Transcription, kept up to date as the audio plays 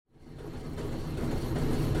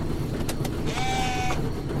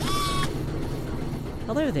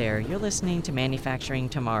Hello there, you're listening to Manufacturing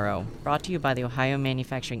Tomorrow, brought to you by the Ohio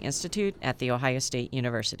Manufacturing Institute at The Ohio State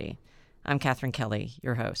University. I'm Katherine Kelly,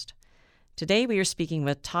 your host. Today we are speaking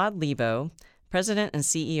with Todd Lebo, President and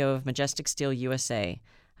CEO of Majestic Steel USA,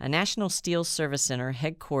 a national steel service center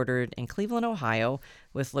headquartered in Cleveland, Ohio,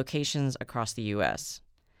 with locations across the U.S.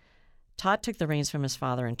 Todd took the reins from his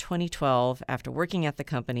father in 2012 after working at the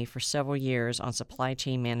company for several years on supply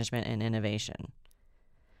chain management and innovation.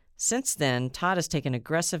 Since then, Todd has taken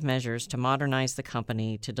aggressive measures to modernize the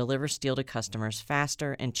company to deliver steel to customers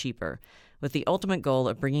faster and cheaper, with the ultimate goal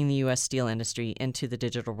of bringing the U.S. steel industry into the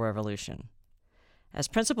digital revolution. As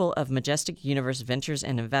principal of Majestic Universe Ventures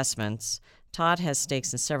and Investments, Todd has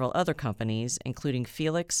stakes in several other companies, including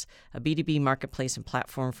Felix, a B2B marketplace and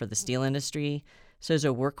platform for the steel industry,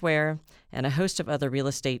 Sozo Workwear, and a host of other real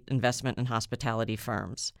estate investment and hospitality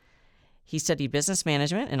firms. He studied business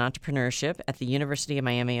management and entrepreneurship at the University of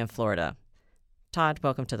Miami in Florida. Todd,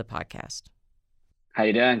 welcome to the podcast. How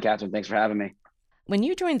you doing, Catherine? Thanks for having me. When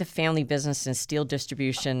you joined the family business in steel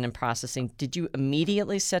distribution and processing, did you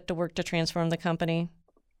immediately set to work to transform the company?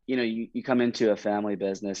 You come into a family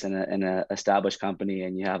business and an established company,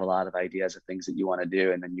 and you have a lot of ideas of things that you want to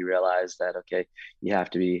do, and then you realize that okay, you have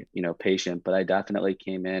to be patient. But I definitely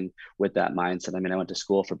came in with that mindset. I went to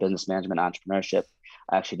school for business management, entrepreneurship.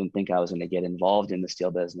 I actually didn't think I was going to get involved in the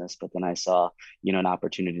steel business, but then I saw an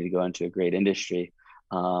opportunity to go into a great industry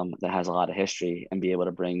that has a lot of history and be able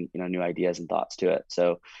to bring new ideas and thoughts to it.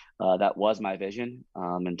 So that was my vision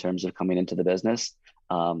in terms of coming into the business.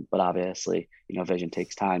 But obviously, vision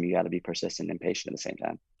takes time. You got to be persistent and patient at the same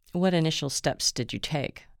time. What initial steps did you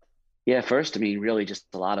take? Yeah, first, really just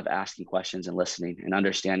a lot of asking questions and listening and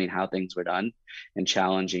understanding how things were done and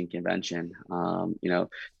challenging convention.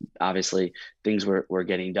 Obviously things were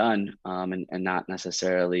getting done and not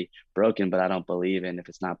necessarily broken, but I don't believe in if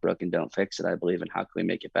it's not broken, don't fix it. I believe in how can we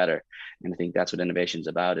make it better. And I think that's what innovation is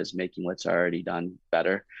about, is making what's already done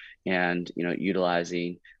better and,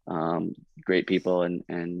 utilizing great people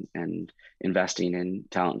and investing in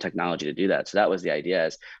talent and technology to do that. So that was the idea,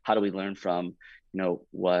 is how do we learn from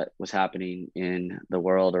what was happening in the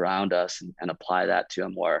world around us and apply that to a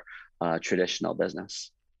more traditional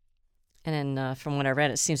business. And from what I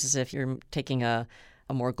read, it seems as if you're taking a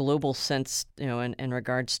more global sense, in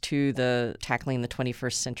regards to the tackling the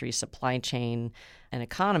 21st century supply chain and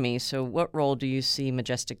economy. So what role do you see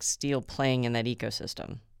Majestic Steel playing in that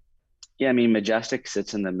ecosystem? Yeah, Majestic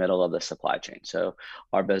sits in the middle of the supply chain. So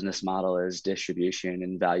our business model is distribution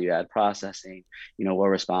and value add processing.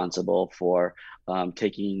 We're responsible for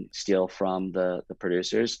taking steel from the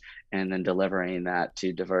producers and then delivering that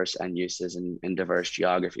to diverse end uses in diverse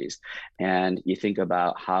geographies. And you think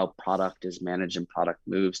about how product is managed and product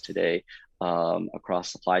moves today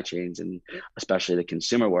across supply chains, and especially the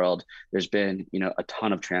consumer world. There's been a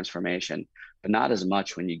ton of transformation, but not as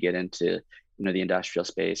much when you get into the industrial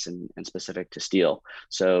space and specific to steel.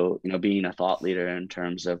 So, being a thought leader in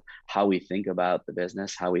terms of how we think about the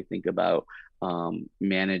business, how we think about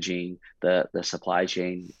managing the supply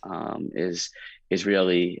chain is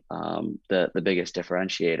really the biggest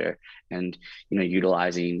differentiator. And,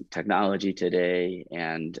 utilizing technology today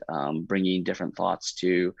and bringing different thoughts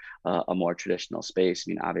to a more traditional space.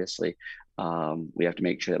 Obviously, we have to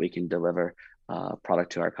make sure that we can deliver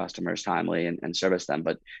product to our customers timely and service them,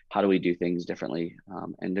 but how do we do things differently?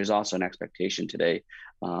 And there's also an expectation today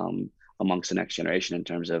amongst the next generation in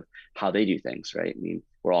terms of how they do things, right?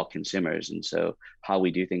 We're all consumers, and so how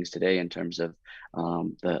we do things today in terms of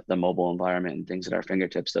the mobile environment and things at our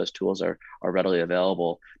fingertips, those tools are readily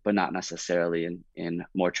available, but not necessarily in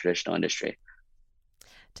more traditional industry.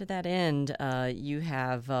 To that end, you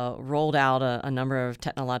have rolled out a number of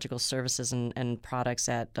technological services and products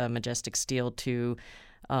at Majestic Steel to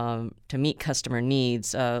meet customer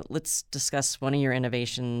needs. Let's discuss one of your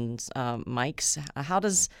innovations, Mike's. How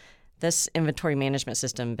does this inventory management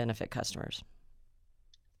system benefit customers?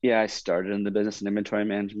 Yeah, I started in the business in inventory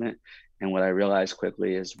management, and what I realized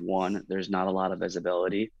quickly is, one, there's not a lot of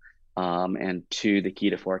visibility, and two, the key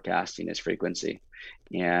to forecasting is frequency.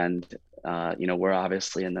 And we're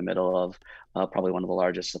obviously in the middle of probably one of the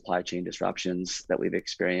largest supply chain disruptions that we've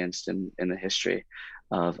experienced in the history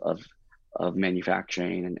of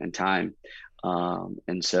manufacturing and time.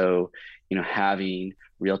 And so, having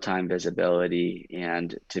real-time visibility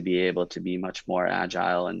and to be able to be much more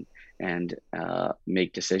agile and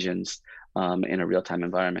make decisions in a real-time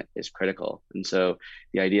environment is critical. And so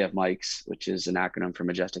the idea of Mike's, which is an acronym for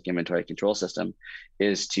Majestic Inventory Control System,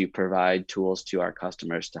 is to provide tools to our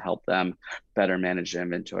customers to help them better manage their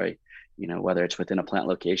inventory. whether it's within a plant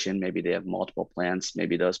location, maybe they have multiple plants,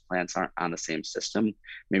 maybe those plants aren't on the same system,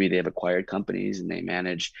 maybe they have acquired companies and they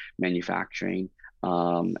manage manufacturing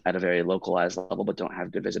at a very localized level, but don't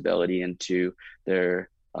have good visibility into their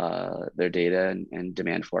data and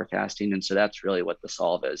demand forecasting. And so that's really what the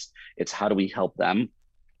solve is. It's how do we help them?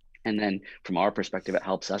 And then from our perspective, it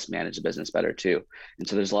helps us manage the business better too. And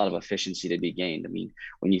so there's a lot of efficiency to be gained. I mean,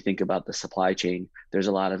 when you think about the supply chain, there's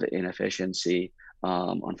a lot of inefficiency,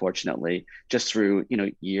 unfortunately, just through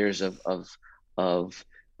years of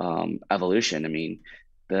evolution. I mean,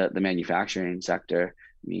 the manufacturing sector,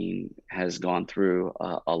 has gone through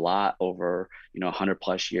a lot over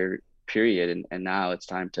 100+ year period, and now it's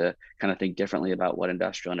time to kind of think differently about what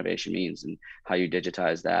industrial innovation means and how you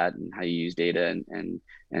digitize that and how you use data and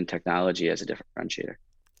technology as a differentiator.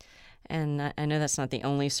 And I know that's not the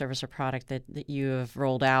only service or product that you have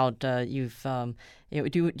rolled out. Do you want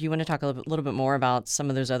to talk a little bit more about some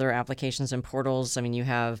of those other applications and portals? I mean, you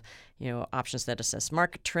have options that assess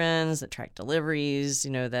market trends, that track deliveries,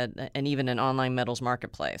 and even an online metals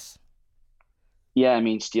marketplace. Yeah,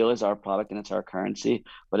 steel is our product and it's our currency,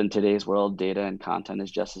 but in today's world, data and content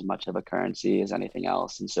is just as much of a currency as anything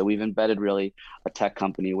else. And so we've embedded really a tech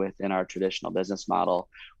company within our traditional business model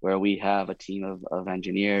where we have a team of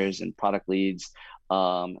engineers and product leads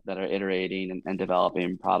that are iterating and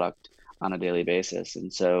developing product on a daily basis.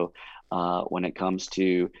 And so when it comes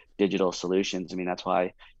to digital solutions, that's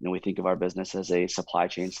why we think of our business as a supply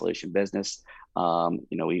chain solution business.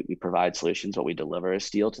 We provide solutions. What we deliver is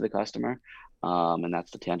steel to the customer. And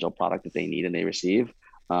that's the tangible product that they need and they receive.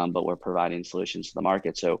 But we're providing solutions to the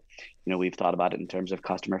market. So, we've thought about it in terms of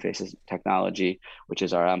customer-facing technology, which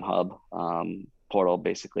is our mHub portal,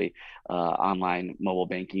 basically online mobile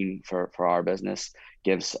banking for our business,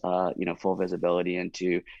 gives full visibility into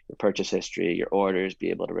your purchase history, your orders,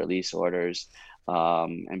 be able to release orders,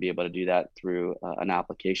 and be able to do that through an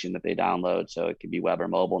application that they download. So it could be web or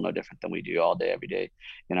mobile, no different than we do all day, every day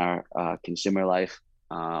in our consumer life.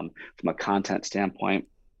 From a content standpoint,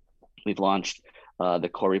 we've launched the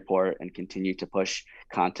core report and continue to push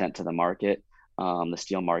content to the market. The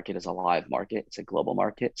steel market is a live market. It's a global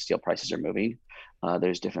market. Steel prices are moving.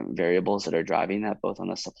 There's different variables that are driving that, both on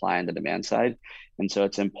the supply and the demand side. And so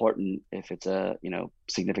it's important, if it's a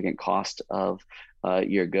significant cost of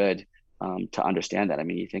your good, to understand that.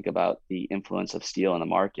 You think about the influence of steel in the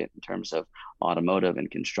market in terms of automotive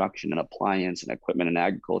and construction and appliance and equipment and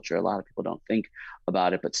agriculture. A lot of people don't think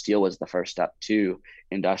about it, but steel was the first step to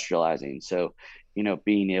industrializing. So,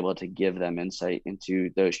 being able to give them insight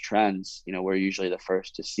into those trends, we're usually the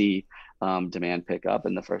first to see demand pick up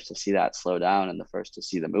and the first to see that slow down and the first to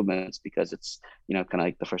see the movements, because it's, kind of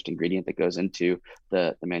like the first ingredient that goes into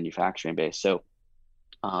the manufacturing base. So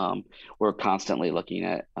we're constantly looking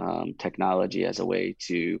at technology as a way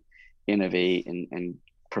to innovate and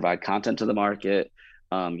provide content to the market,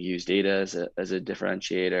 use data as a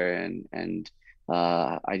differentiator, and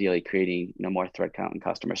ideally creating more thread count and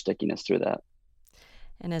customer stickiness through that.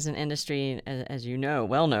 And as an industry, as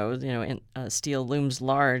well knows, steel looms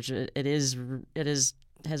large. It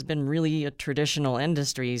has been really a traditional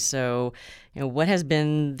industry. So, what has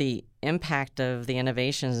been the impact of the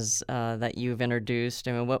innovations that you've introduced?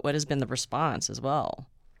 What has been the response as well?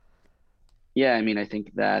 Yeah, I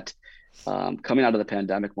think that coming out of the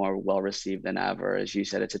pandemic, more well received than ever. As you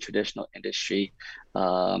said, it's a traditional industry.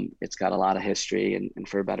 It's got a lot of history, and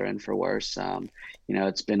for better and for worse.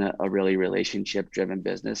 It's been a really relationship driven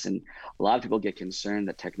business, and a lot of people get concerned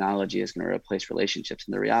that technology is going to replace relationships,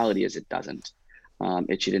 and the reality is it doesn't.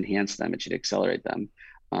 It should enhance them. It should accelerate them.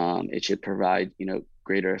 It should provide,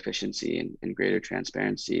 greater efficiency and greater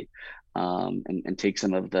transparency, and take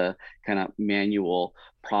some of the kind of manual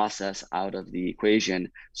process out of the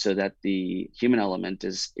equation, so that the human element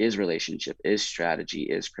is relationship, is strategy,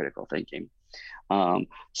 is critical thinking.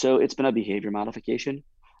 So it's been a behavior modification,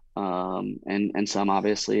 and some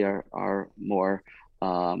obviously are more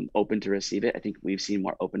open to receive it. I think we've seen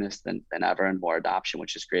more openness than ever and more adoption,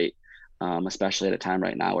 which is great. Especially at a time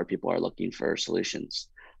right now where people are looking for solutions.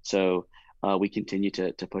 So we continue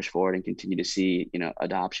to push forward and continue to see,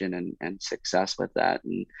 adoption and success with that.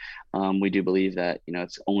 And we do believe that,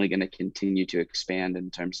 it's only going to continue to expand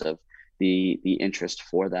in terms of the interest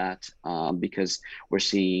for that, because we're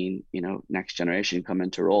seeing, next generation come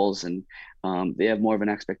into roles, and they have more of an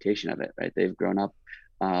expectation of it, right? They've grown up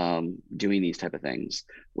doing these type of things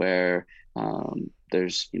where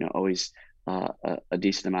there's, always a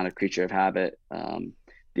decent amount of creature of habit.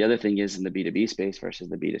 The other thing is, in the B2B space versus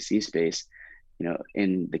the B2C space,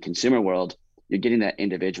 in the consumer world, you're getting that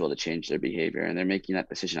individual to change their behavior, and they're making that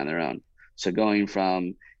decision on their own. So going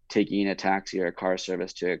from taking a taxi or a car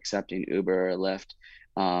service to accepting Uber or Lyft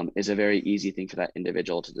is a very easy thing for that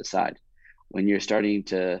individual to decide. When you're starting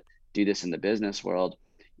to do this in the business world,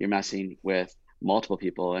 you're messing with multiple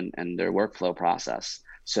people and their workflow process.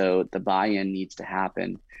 So the buy-in needs to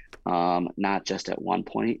happen, not just at one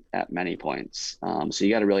point, at many points. So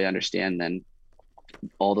you got to really understand then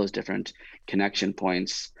all those different connection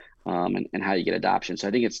points, and how you get adoption. So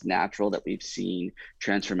I think it's natural that we've seen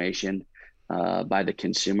transformation by the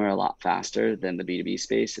consumer a lot faster than the B2B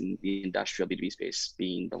space, and the industrial B2B space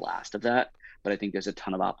being the last of that. But I think there's a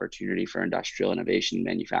ton of opportunity for industrial innovation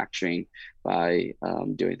manufacturing by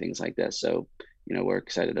doing things like this. So, we're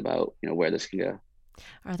excited about, where this can go.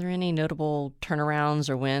 Are there any notable turnarounds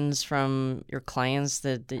or wins from your clients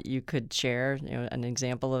that you could share? An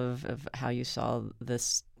example of how you saw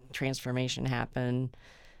this transformation happen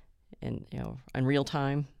in real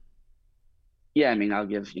time? Yeah, I mean, I'll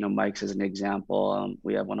give, Mike's as an example.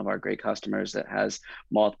 We have one of our great customers that has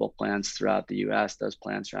multiple plants throughout the US. Those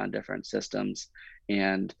plants are on different systems,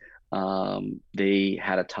 and they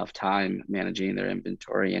had a tough time managing their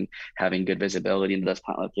inventory and having good visibility into those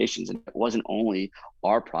plant locations. And it wasn't only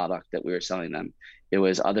our product that we were selling them, it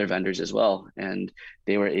was other vendors as well. And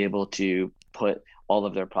they were able to put all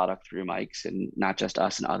of their product through Mike's, and not just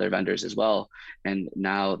us, and other vendors as well. And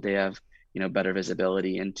now they have better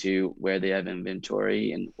visibility into where they have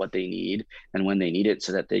inventory and what they need and when they need it,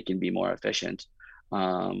 so that they can be more efficient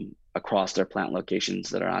across their plant locations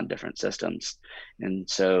that are on different systems. And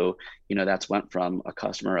so, that's went from a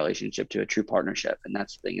customer relationship to a true partnership. And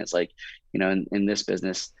that's the thing, is like, in this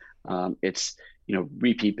business, it's,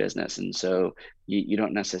 repeat business. And so you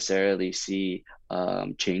don't necessarily see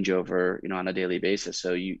changeover, on a daily basis.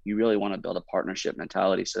 So you really want to build a partnership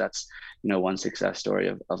mentality. So that's, one success story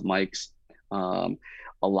of Mike's.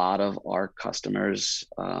 A lot of our customers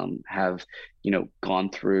have, gone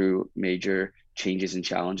through major changes and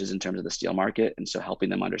challenges in terms of the steel market. And so helping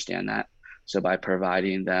them understand that. So by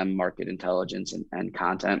providing them market intelligence and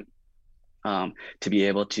content, to be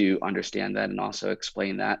able to understand that and also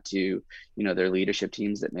explain that to, their leadership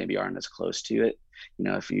teams that maybe aren't as close to it.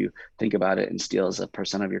 If you think about it, and steel is a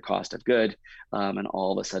percent of your cost of good, and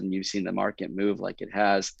all of a sudden you've seen the market move like it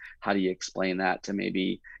has, how do you explain that to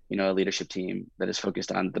maybe, a leadership team that is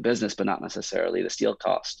focused on the business, but not necessarily the steel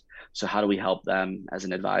cost? So how do we help them as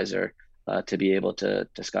an advisor to be able to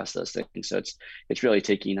discuss those things? So it's really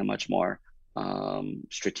taking a much more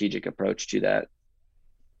strategic approach to that.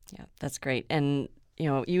 Yeah, that's great. And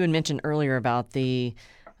you had mentioned earlier about the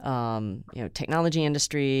technology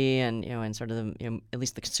industry and sort of the at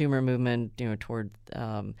least the consumer movement toward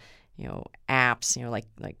apps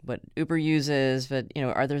like what Uber uses. But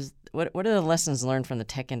what are the lessons learned from the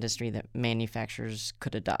tech industry that manufacturers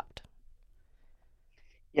could adopt?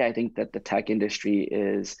 Yeah, I think that the tech industry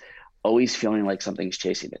is always feeling like something's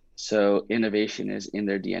chasing it. So innovation is in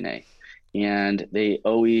their DNA. And they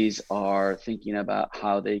always are thinking about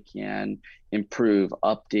how they can improve,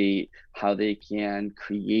 update, how they can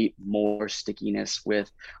create more stickiness with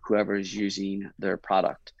whoever is using their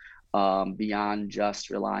product, beyond just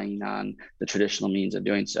relying on the traditional means of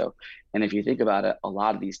doing so. And if you think about it, a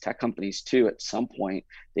lot of these tech companies too, at some point,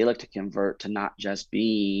 they look to convert to not just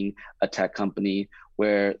being a tech company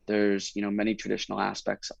where there's many traditional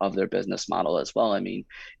aspects of their business model as well. I mean,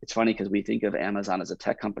 it's funny because we think of Amazon as a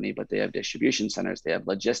tech company, but they have distribution centers, they have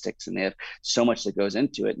logistics, and they have so much that goes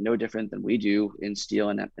into it, no different than we do in steel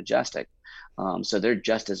and at Majestic. So they're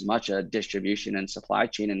just as much a distribution and supply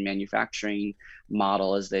chain and manufacturing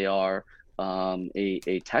model as they are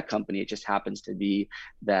a tech company. It just happens to be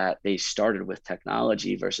that they started with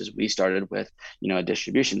technology versus we started with, a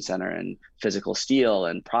distribution center and physical steel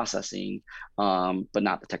and processing, but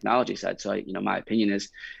not the technology side. So, my opinion is,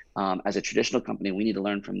 as a traditional company, we need to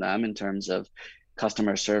learn from them in terms of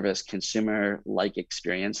customer service, consumer-like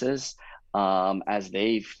experiences, as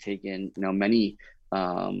they've taken, many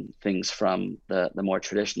things from the more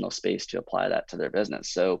traditional space to apply that to their business.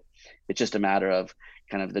 So it's just a matter of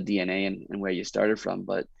kind of the DNA and where you started from.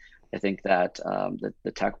 But I think that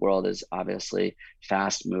the tech world is obviously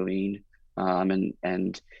fast moving,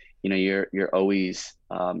 and you're always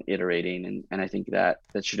iterating, and I think that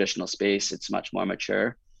the traditional space, it's much more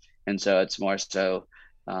mature, and so it's more so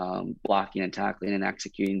blocking and tackling and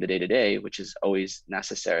executing the day-to-day, which is always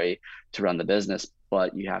necessary to run the business.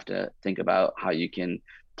 But you have to think about how you can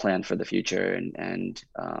plan for the future and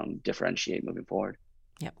differentiate moving forward.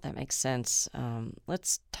 Yep, that makes sense.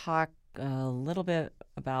 Let's talk a little bit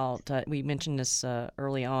about, we mentioned this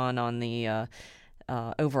early on the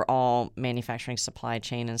overall manufacturing supply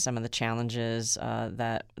chain and some of the challenges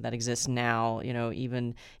that exist now.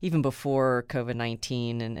 Even before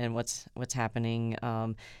COVID-19 and what's happening.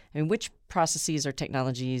 Which processes or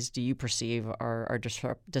technologies do you perceive are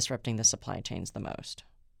disrupting the supply chains the most?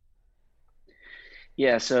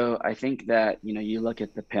 Yeah, so I think that, you look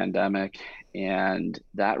at the pandemic and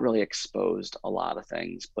that really exposed a lot of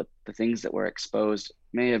things, but the things that were exposed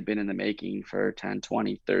may have been in the making for 10,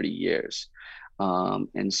 20, 30 years.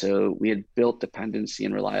 And so we had built dependency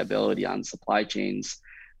and reliability on supply chains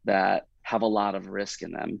that have a lot of risk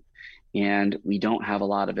in them. And we don't have a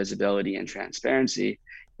lot of visibility and transparency.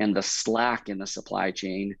 And the slack in the supply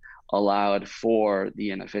chain allowed for the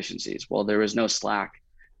inefficiencies. Well, there was no slack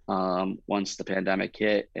once the pandemic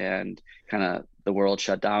hit and kind of the world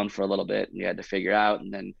shut down for a little bit and we had to figure out.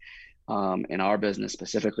 And then in our business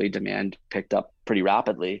specifically, demand picked up pretty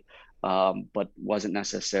rapidly, but wasn't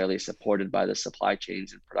necessarily supported by the supply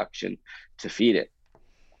chains and production to feed it.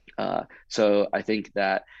 So I think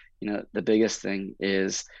that, the biggest thing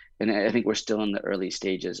is, and I think we're still in the early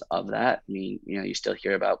stages of that. I mean, you still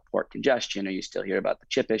hear about port congestion, or you still hear about the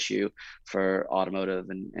chip issue for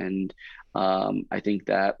automotive, and I think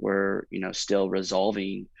that we're, still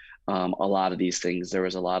resolving a lot of these things. There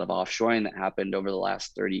was a lot of offshoring that happened over the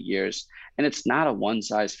last 30 years, and it's not a one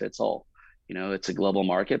size fits all. It's a global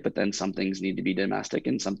market, but then some things need to be domestic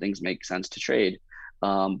and some things make sense to trade.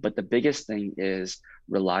 But the biggest thing is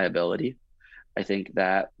reliability. I think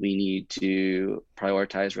that we need to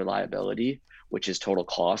prioritize reliability, which is total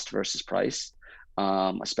cost versus price,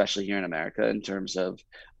 especially here in America, in terms of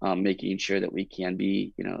making sure that we can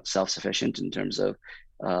be, self-sufficient in terms of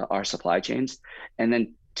our supply chains. And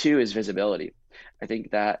then two is visibility. I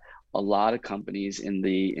think that a lot of companies in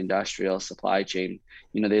the industrial supply chain,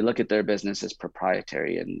 they look at their business as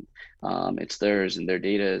proprietary and it's theirs and their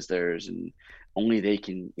data is theirs and only they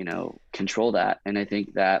can, control that. And I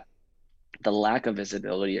think that the lack of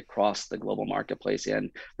visibility across the global marketplace and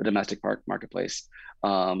the domestic marketplace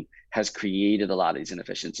has created a lot of these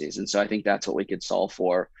inefficiencies. And so I think that's what we could solve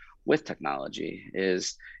for with technology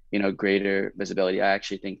is, greater visibility. I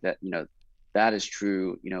actually think that, that is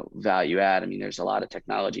true, value add. I mean, there's a lot of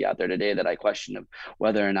technology out there today that I question of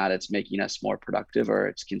whether or not it's making us more productive or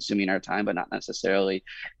it's consuming our time, but not necessarily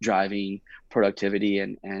driving productivity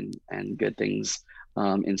and good things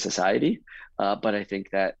in society. But I think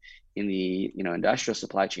that in the industrial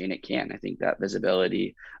supply chain, it can. I think that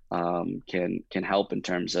visibility can help in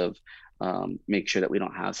terms of make sure that we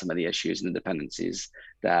don't have some of the issues and the dependencies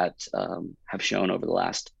that have shown over the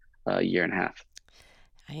last year and a half.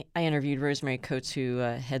 I interviewed Rosemary Coates, who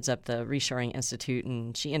heads up the Reshoring Institute,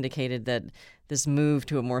 and she indicated that this move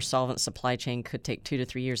to a more solvent supply chain could take 2 to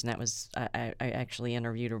 3 years. And that was I actually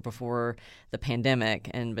interviewed her before the pandemic,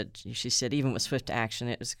 but she said even with swift action,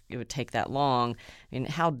 it would take that long. And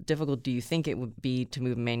how difficult do you think it would be to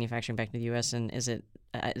move manufacturing back to the U.S. And is it?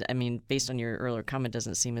 I mean, based on your earlier comment,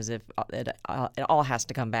 doesn't seem as if it all has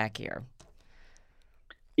to come back here.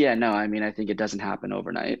 Yeah, no, I mean, I think it doesn't happen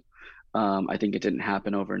overnight. I think it didn't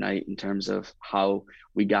happen overnight in terms of how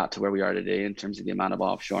we got to where we are today in terms of the amount of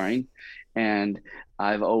offshoring. And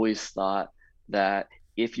I've always thought that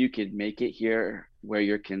if you could make it here where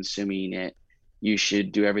you're consuming it, you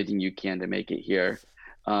should do everything you can to make it here.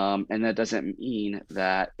 And that doesn't mean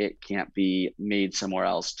that it can't be made somewhere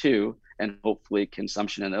else too. And hopefully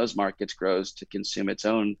consumption in those markets grows to consume its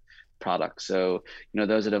own products. So,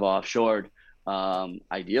 those that have offshored,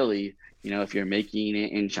 ideally, if you're making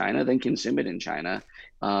it in China, then consume it in China,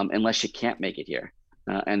 unless you can't make it here.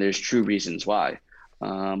 And there's true reasons why.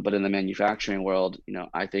 But in the manufacturing world,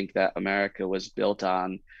 I think that America was built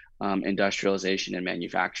on industrialization and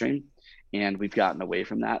manufacturing, and we've gotten away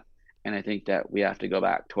from that. And I think that we have to go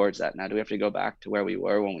back towards that. Now, do we have to go back to where we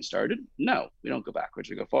were when we started? No, we don't go backwards,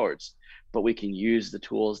 we go forwards. But we can use the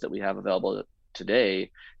tools that we have available today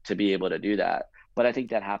to be able to do that. But I think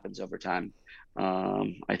that happens over time.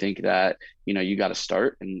 I think that, you got to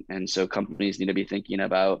start. And so companies need to be thinking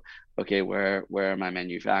about, okay, where am I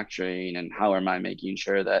manufacturing and how am I making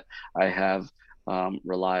sure that I have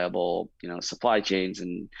reliable, supply chains.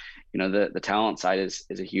 And, the talent side is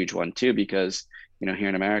a huge one too, because, here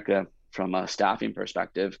in America, from a staffing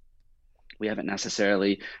perspective, we haven't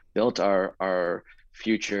necessarily built our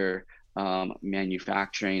future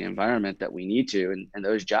manufacturing environment that we need to, and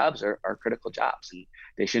those jobs are critical jobs, and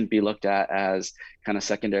they shouldn't be looked at as kind of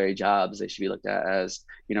secondary jobs. They should be looked at as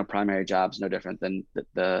primary jobs, no different than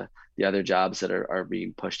the other jobs that are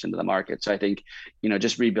being pushed into the market. So I think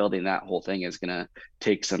just rebuilding that whole thing is going to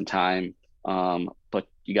take some time, but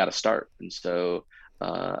you got to start. And so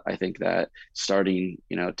I think that starting,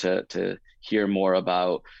 to hear more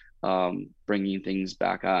about bringing things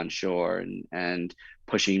back on shore and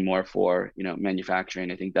pushing more for,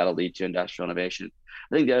 manufacturing, I think that'll lead to industrial innovation.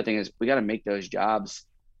 I think the other thing is we got to make those jobs,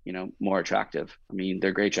 more attractive. I mean,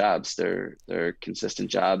 they're great jobs. They're consistent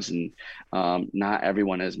jobs, and not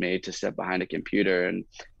everyone is made to sit behind a computer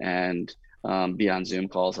and be on Zoom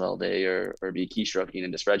calls all day or be keystroking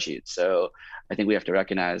into spreadsheets. So I think we have to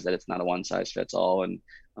recognize that it's not a one size fits all, and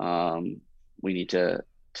we need to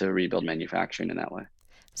rebuild manufacturing in that way.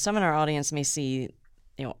 Some in our audience may see,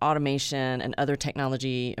 automation and other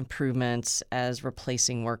technology improvements as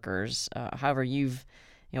replacing workers. However, you've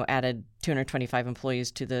added 225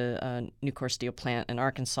 employees to the Nucor steel plant in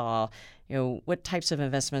Arkansas. What types of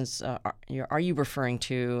investments are you referring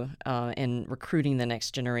to in recruiting the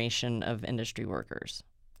next generation of industry workers?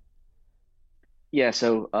 Yeah,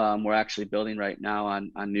 so we're actually building right now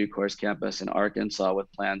on Nucor's campus in Arkansas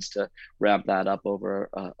with plans to ramp that up over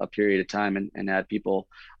a period of time and add people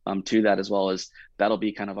to that, as well as that'll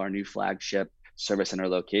be kind of our new flagship service center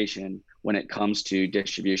location when it comes to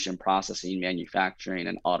distribution, processing, manufacturing,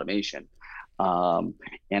 and automation.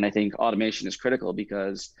 And I think automation is critical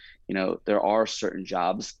because, there are certain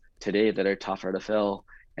jobs today that are tougher to fill.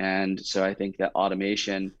 And so I think that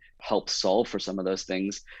automation helps solve for some of those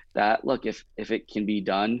things that, look, if it can be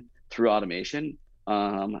done through automation,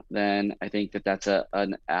 then I think that that's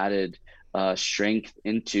an added strength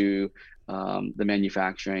into the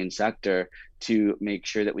manufacturing sector to make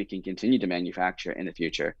sure that we can continue to manufacture in the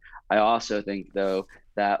future. I also think, though,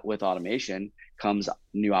 that with automation comes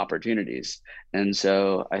new opportunities. And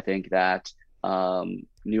so I think that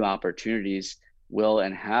new opportunities will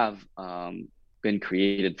and have been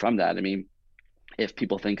created from that. I mean, if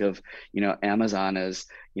people think of, Amazon as,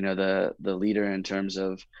 the leader in terms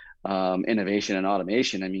of innovation and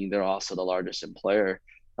automation, I mean, they're also the largest employer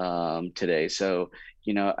today. So,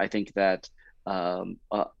 I think that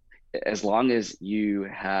as long as you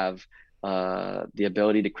have the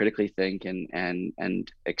ability to critically think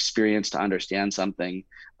and experience to understand something,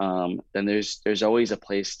 then there's always a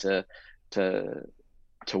place to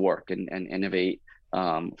work and innovate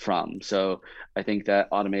from. So I think that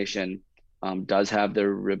automation does have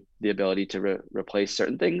the ability to replace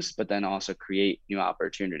certain things, but then also create new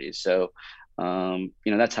opportunities. So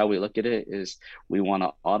that's how we look at it, is we want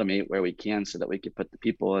to automate where we can so that we can put the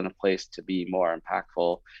people in a place to be more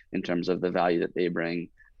impactful in terms of the value that they bring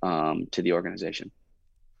to the organization.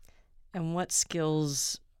 And what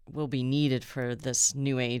skills will be needed for this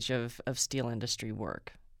new age of steel industry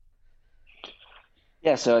work?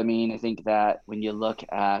 Yeah, so I mean, I think that when you look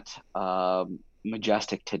at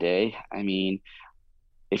Majestic today, I mean,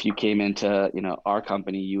 if you came into our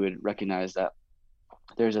company, you would recognize that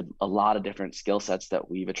there's a lot of different skill sets that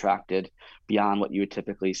we've attracted beyond what you would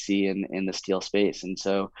typically see in the steel space. And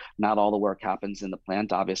so not all the work happens in the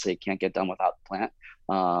plant. Obviously, it can't get done without the plant.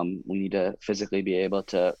 We need to physically be able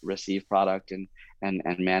to receive product and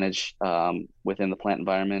manage within the plant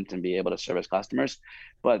environment and be able to service customers.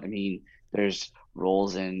 But I mean, there's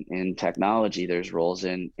roles in technology, there's roles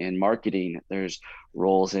in marketing, there's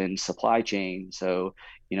roles in supply chain. So,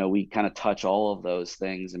 we kind of touch all of those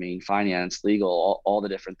things. I mean, finance, legal, all the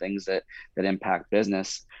different things that impact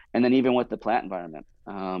business. And then even with the plant environment,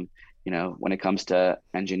 when it comes to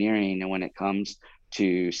engineering and when it comes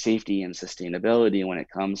to safety and sustainability, when it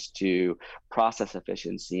comes to process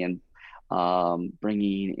efficiency and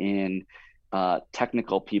bringing in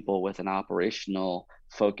technical people with an operational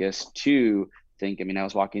focus to think. I mean, I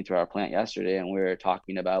was walking through our plant yesterday and we were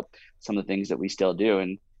talking about some of the things that we still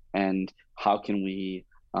do and how can we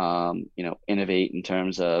innovate in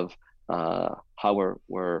terms of how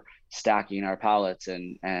we're stacking our pallets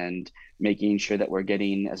and making sure that we're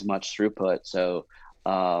getting as much throughput. So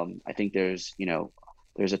I think there's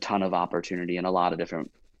a ton of opportunity in a lot of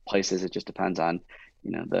different places. It just depends on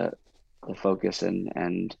the focus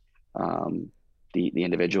and the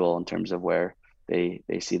individual in terms of where they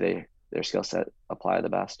see their skill set apply the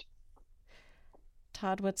best.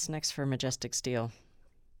 Todd, what's next for Majestic Steel?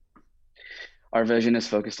 Our vision is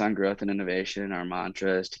focused on growth and innovation. Our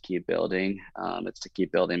mantra is to keep building. It's to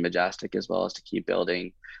keep building Majestic as well as to keep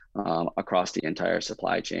building across the entire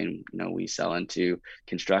supply chain. We sell into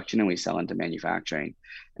construction and we sell into manufacturing.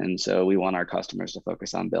 And so we want our customers to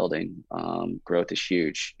focus on building. Growth is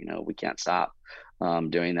huge. We can't stop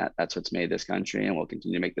doing that. That's what's made this country and will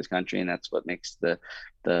continue to make this country. And that's what makes the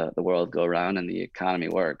world go around and the economy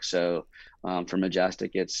work. So for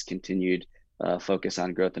Majestic, it's continued focus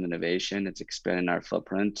on growth and innovation. It's expanding our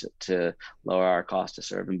footprint to lower our cost to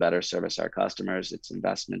serve and better service our customers. It's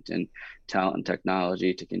investment in talent and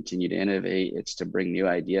technology to continue to innovate. It's to bring new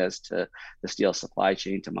ideas to the steel supply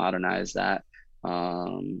chain to modernize that.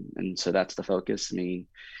 And so that's the focus. I mean,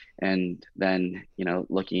 and then,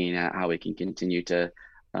 looking at how we can continue to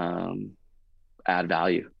add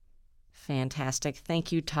value. Fantastic.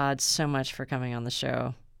 Thank you, Todd, so much for coming on the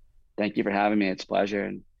show. Thank you for having me. It's a pleasure,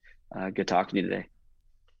 and good talking to you today.